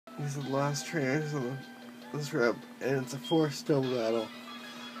These are the last trainers on this rep, and it's a forced double battle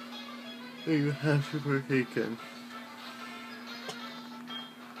that you have to partake in.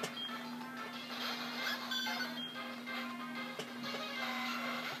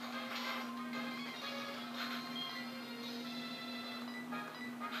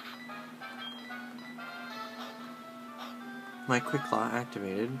 My quick claw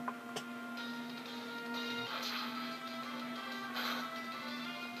activated.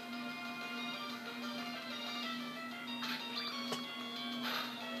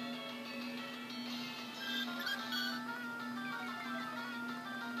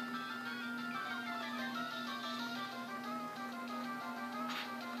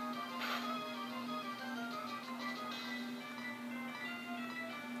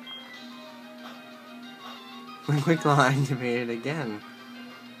 My quick claw activated again.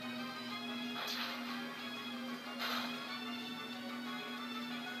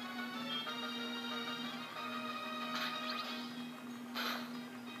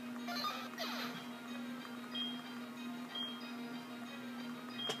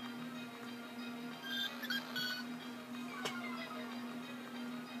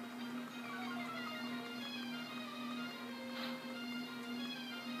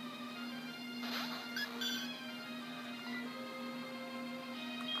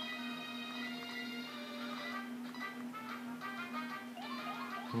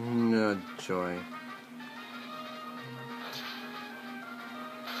 No joy.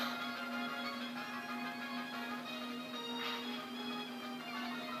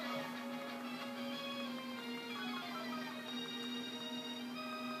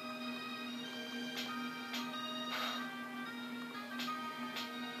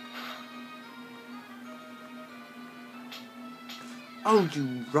 Oh,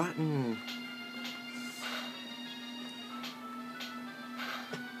 you rotten...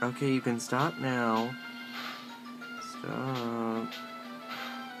 Okay, you can stop now. Stop.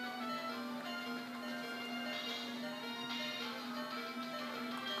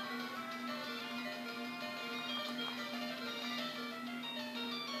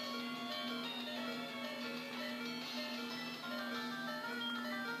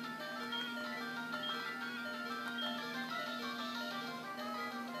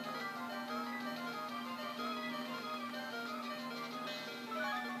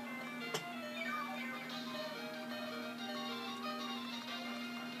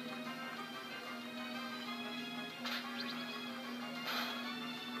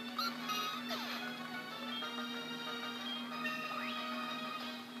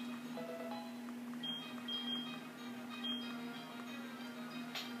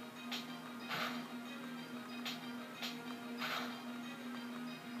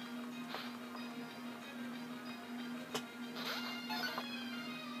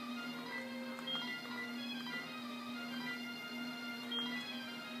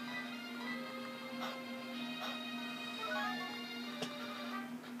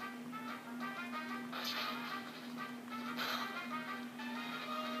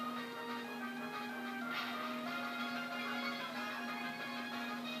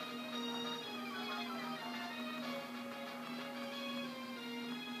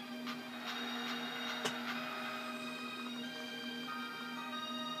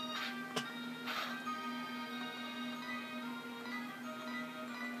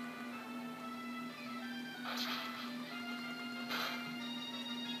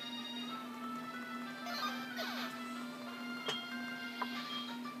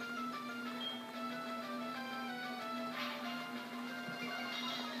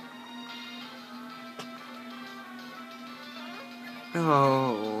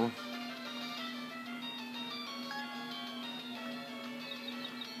 Oh.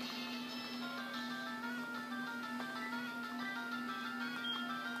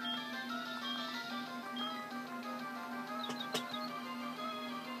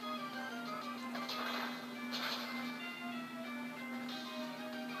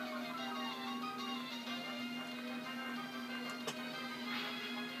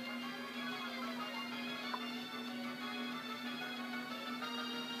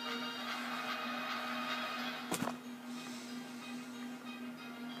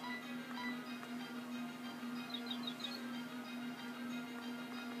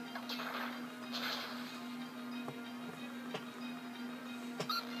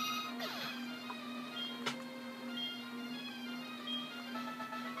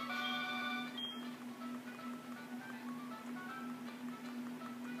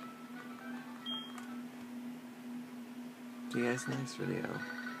 See you guys in the next video.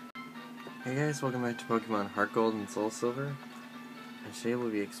 Hey guys, welcome back to Pokemon Heart Gold and Soul Silver. Today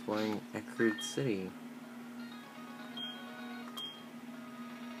we'll be exploring Ecruteak City.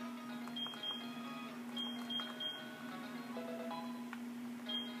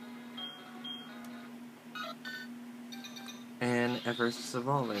 And Everest is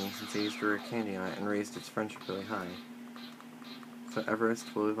evolving since he used to work candy on it and raised its friendship really high. So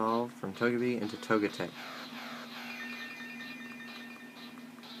Everest will evolve from Togepi into Togetic.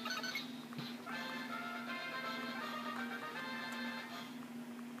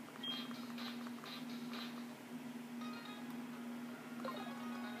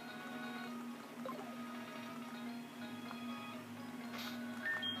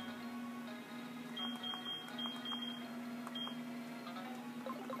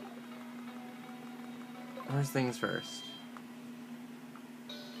 First things first.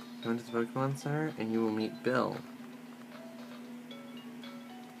 Go into the Pokemon Center and you will meet Bill.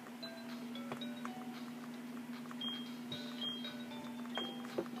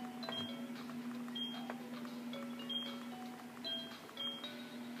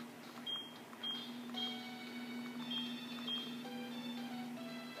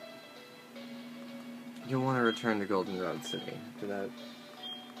 You'll want to return to Goldenrod City. Do that.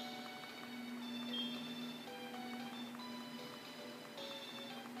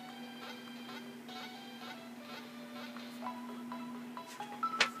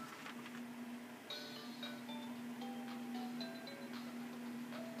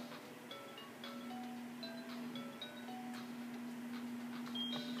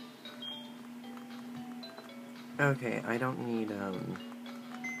 Okay, I don't need, I'm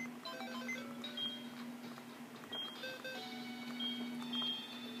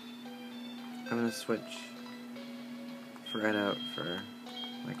gonna switch Fred out for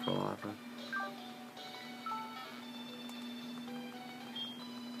my Quilapa.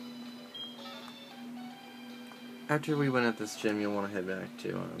 After we win at this gym, you'll want to head back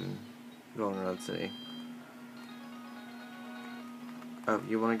to, Goldenrod City. Oh,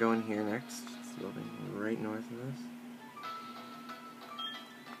 you want to go in here next? It's the building right north of this.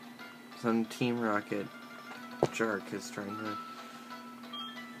 Some Team Rocket jerk is trying to...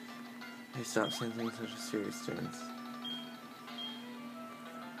 Hey, stop saying things such as serious students.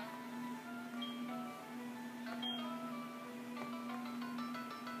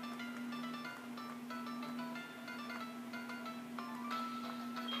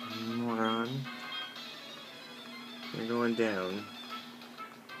 Moron. You're going down.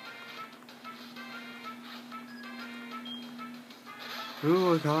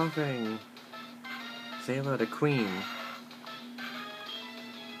 Ooh, a coughing. Say hello to Queen.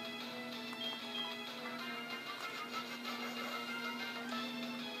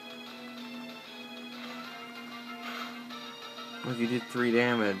 Look, you did 3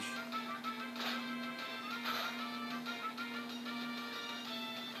 damage.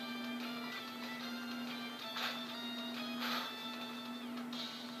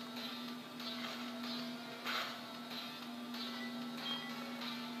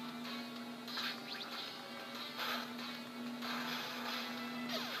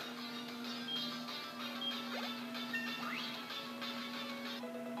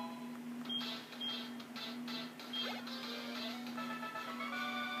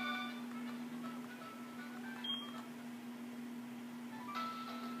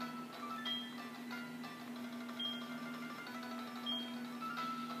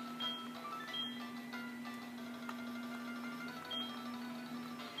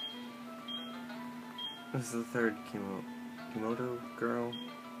 This is the third Kimono girl.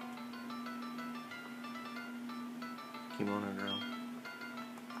 Kimono girl.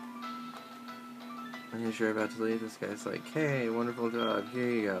 And as you're about to leave, this guy's like, hey, wonderful job, here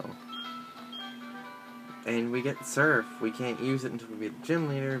you go. And we get Surf. We can't use it until we beat the gym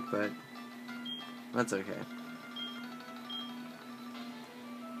leader, but that's okay.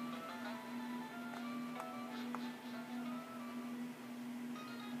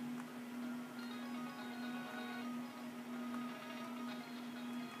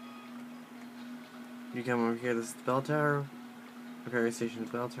 You come over here, this is the bell tower. Repair station,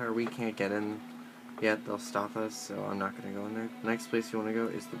 the bell tower. We can't get in yet, they'll stop us, so I'm not going to go in there. The next place you want to go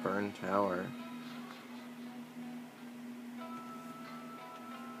is the burn tower.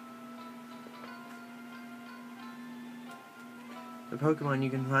 The Pokemon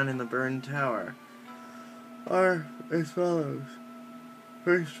you can find in the burn tower are as follows.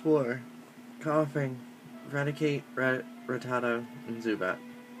 First floor, Coughing, Raticate, Rattata, and Zubat.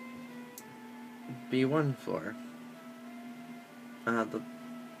 B1 floor, the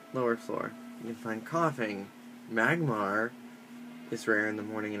lower floor, you can find Coughing. Magmar is rare in the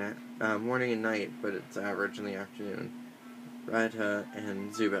morning and night, but it's average in the afternoon. Rattata,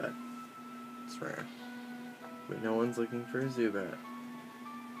 and Zubat. It's rare. But no one's looking for a Zubat.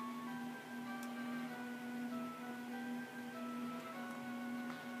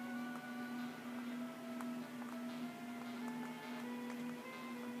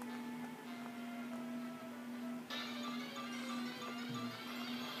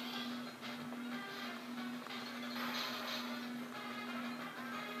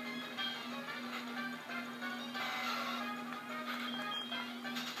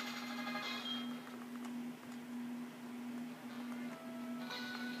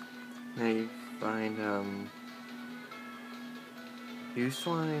 Now you find,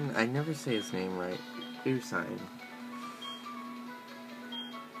 Uswine, I never say his name right. Usine.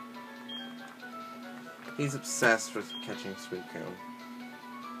 He's obsessed with catching Suicune.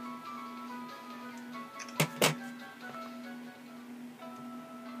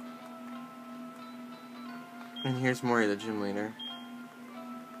 And here's Mori, the gym leader.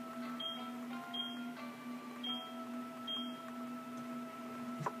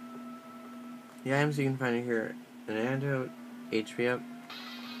 The items you can find in here: an antidote, HP up,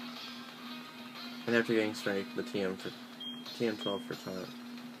 and after getting strike, the TM12 for taunt.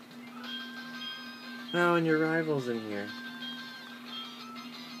 Oh, and your rival's in here.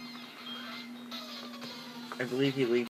 I believe he leaked